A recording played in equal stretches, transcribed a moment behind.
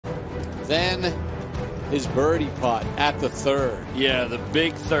Then his birdie putt at the third. Yeah, the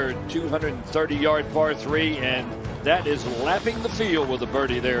big third, 230-yard par 3, and that is lapping the field with a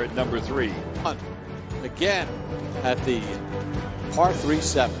birdie there at number 3. Again at the par 3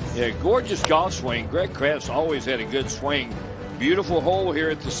 7th. Yeah, gorgeous golf swing. Greg Kraft's always had a good swing. Beautiful hole here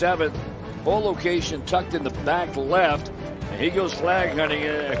at the 7th. Hole location tucked in the back left, and he goes flag hunting.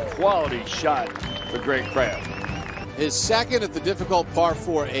 A quality shot for Greg Kraft. His second at the difficult par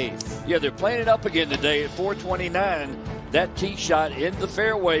 4 8th. Yeah, they're playing it up again today at 429. That tee shot in the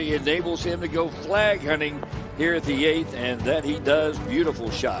fairway enables him to go flag hunting here at the 8th, and that he does. Beautiful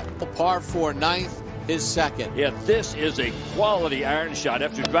shot. The par 4 9th, his second. Yeah, this is a quality iron shot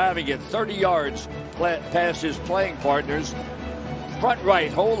after driving it 30 yards past his playing partners. Front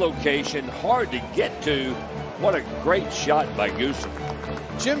right hole location, hard to get to. What a great shot by Goosen.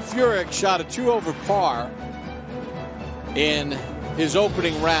 Jim Furyk shot a 2 over par in his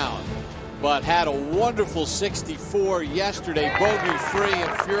opening round, but had a wonderful 64 yesterday, bogey free,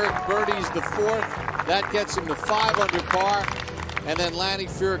 and Furyk birdies the 4th. That gets him to 5 under par, and then Lanny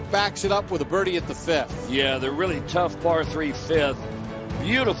Furyk backs it up with a birdie at the 5th. Yeah, the really tough par 3 5th.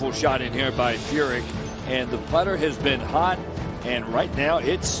 Beautiful shot in here by Furyk, and the putter has been hot, and right now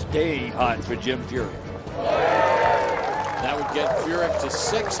it's staying hot for Jim Furyk. That would get Furyk to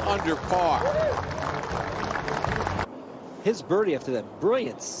 6 under par. His birdie after that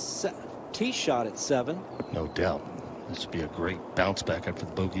brilliant tee shot at 7. No doubt. This would be a great bounce back after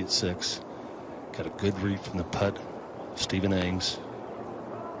the bogey at 6. Got a good read from the putt. Stephen Ames.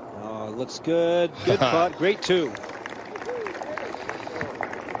 Oh, looks good. Good putt. Great 2.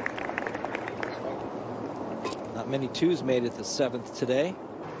 Not many 2s made it the 7th today.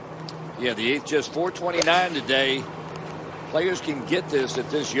 Yeah, the 8th just 429 today. Players can get this at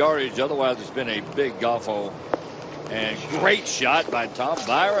this yardage. Otherwise, it's been a big golf hole. And great shot by Tom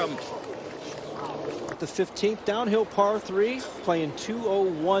Byram. The 15th downhill par 3, playing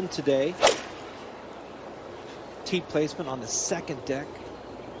 201 today. Tee placement on the second deck.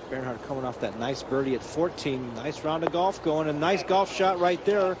 Bernhard coming off that nice birdie at 14. Nice round of golf going. A nice golf shot right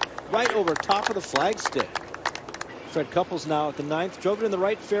there, right over top of the flagstick. Fred Couples now at the 9th. Drove it in the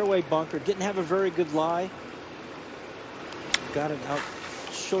right fairway bunker. Didn't have a very good lie. Got it out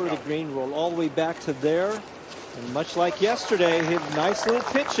short of the green. Rolled all the way back to there. And much like yesterday, hit a nice little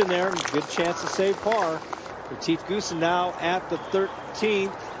pitch in there. Good chance to save par. Retief Goosen now at the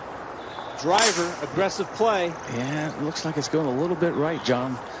 13th. Driver, aggressive play. Yeah, it looks like it's going a little bit right,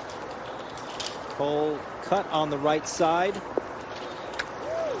 John. Hole cut on the right side.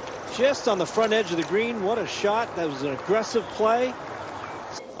 Just on the front edge of the green. What a shot. That was an aggressive play.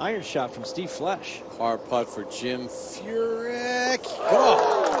 Iron shot from Steve Flesh. Par putt for Jim Furyk.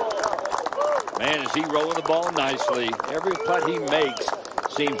 Oh. Man, is he rolling the ball nicely. Every putt he makes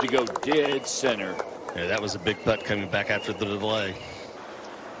seems to go dead center. Yeah, that was a big putt coming back after the delay.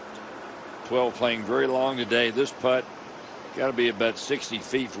 12 playing very long today. This putt got to be about 60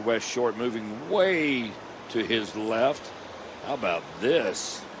 feet for West Short, moving way to his left. How about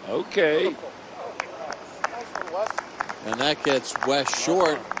this? Okay. And that gets West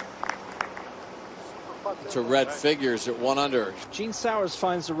Short to red figures at 1 under. Gene Sowers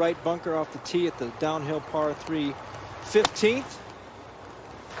finds the right bunker off the tee at the downhill par 3 15th.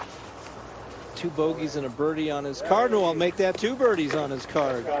 2 bogeys and a birdie on his card. No, I'll make that 2 birdies on his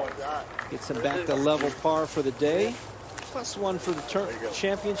card. Gets him back to level par for the day. +1 for the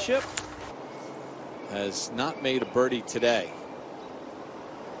championship. Has not made a birdie today.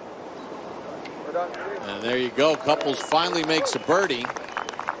 And there you go. Couples finally makes a birdie.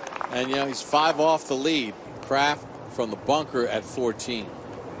 And, you know, he's 5 off the lead. Kraft from the bunker at 14.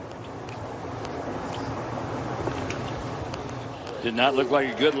 Did not look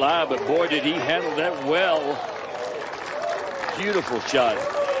like a good lie, but boy, did he handle that well. Beautiful shot.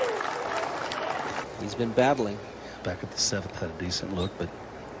 He's been battling. Back at the 7th, had a decent look, but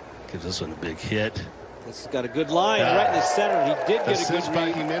gives this one a big hit. This has got a good line right in the center. He did get a good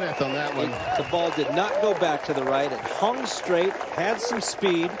read. on that one. The ball did not go back to the right. It hung straight, had some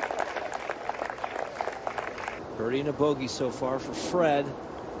speed. Birdie and a bogey so far for Fred.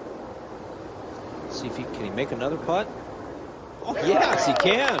 See if can he make another putt? Oh, yes, he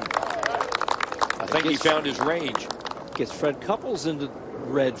can. I think he found his range. Gets Fred Couples into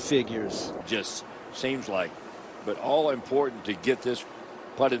red figures. Just seems like. But all important to get this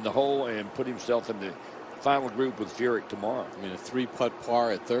putt in the hole and put himself in the final group with Furyk tomorrow. I mean, a 3-putt par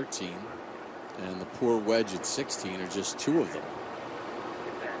at 13 and the poor wedge at 16 are just 2 of them.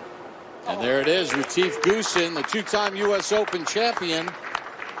 And there it is, Retief Goosen, the 2-time U.S. Open champion,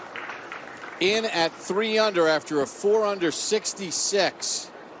 in at 3 under after a 4 under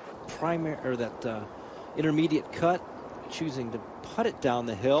 66. primary or that intermediate cut, choosing to putt it down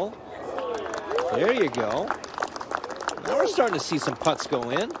the hill. There you go. Now we're starting to see some putts go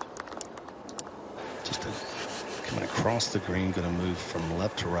in. Just coming across the green, going to move from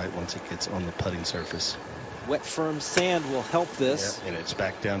left to right once it gets on the putting surface. Wet, firm sand will help this. Yep, and it's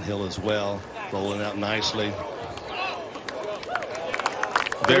back downhill as well, rolling out nicely.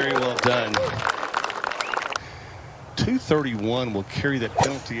 Very well done. 231 will carry that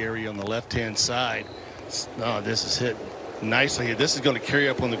penalty area on the left-hand side. Oh, this is hit nicely. This is going to carry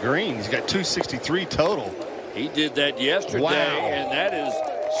up on the green. He's got 263 total. He did that yesterday, wow. And that is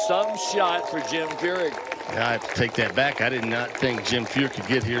some shot for Jim Furyk. I have to take that back. I did not think Jim Furyk could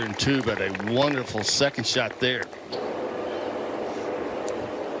get here in 2, but a wonderful second shot there.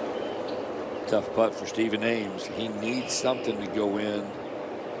 Tough putt for Stephen Ames. He needs something to go in.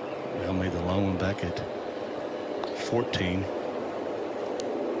 Well, made the long one back at 14.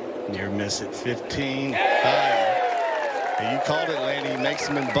 Near miss at 15. 5. And you called it, Landy. He makes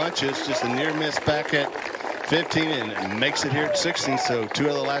them in bunches. Just a near miss back at 15 and makes it here at 16. So 2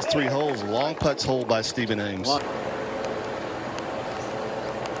 of the last 3 holes, long putts hole by Stephen Ames.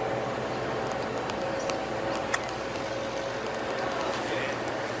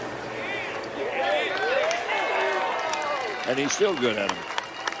 And he's still good at them.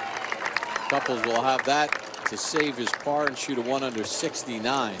 Couples will have that to save his par and shoot a 1 under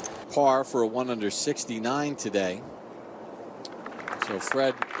 69. Par for a 1 under 69 today. So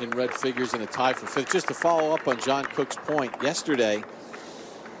Fred in red figures in a tie for 5th. Just to follow up on John Cook's point, yesterday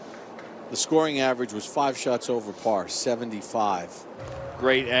the scoring average was 5 shots over par, 75.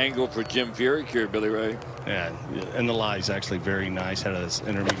 Great angle for Jim Furyk here, Billy Ray. Yeah, and the lie's actually very nice. Had this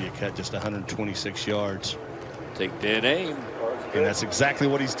intermediate cut, just 126 yards. Take dead aim. And that's exactly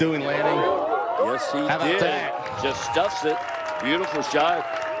what he's doing, Lanning. Yes, he How about did. that? Just stuffs it. Beautiful shot.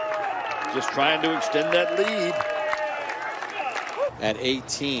 Just trying to extend that lead. At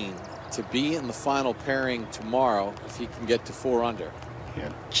 18 to be in the final pairing tomorrow if he can get to 4 under.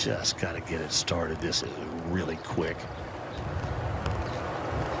 Yeah, just got to get it started. This is really quick.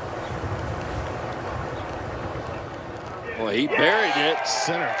 Well, he buried it.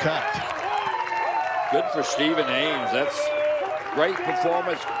 Center cut. Good for Stephen Ames. That's great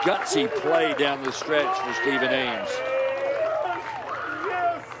performance. Gutsy play down the stretch for Stephen Ames.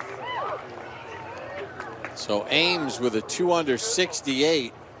 So Ames with a 2 under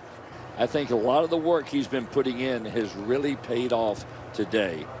 68. I think a lot of the work he's been putting in has really paid off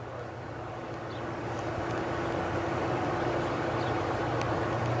today.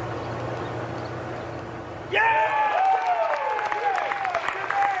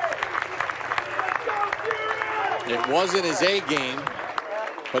 It wasn't his A game,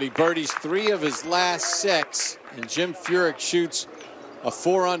 but he birdies 3 of his last 6, and Jim Furyk shoots a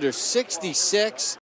 4 under 66.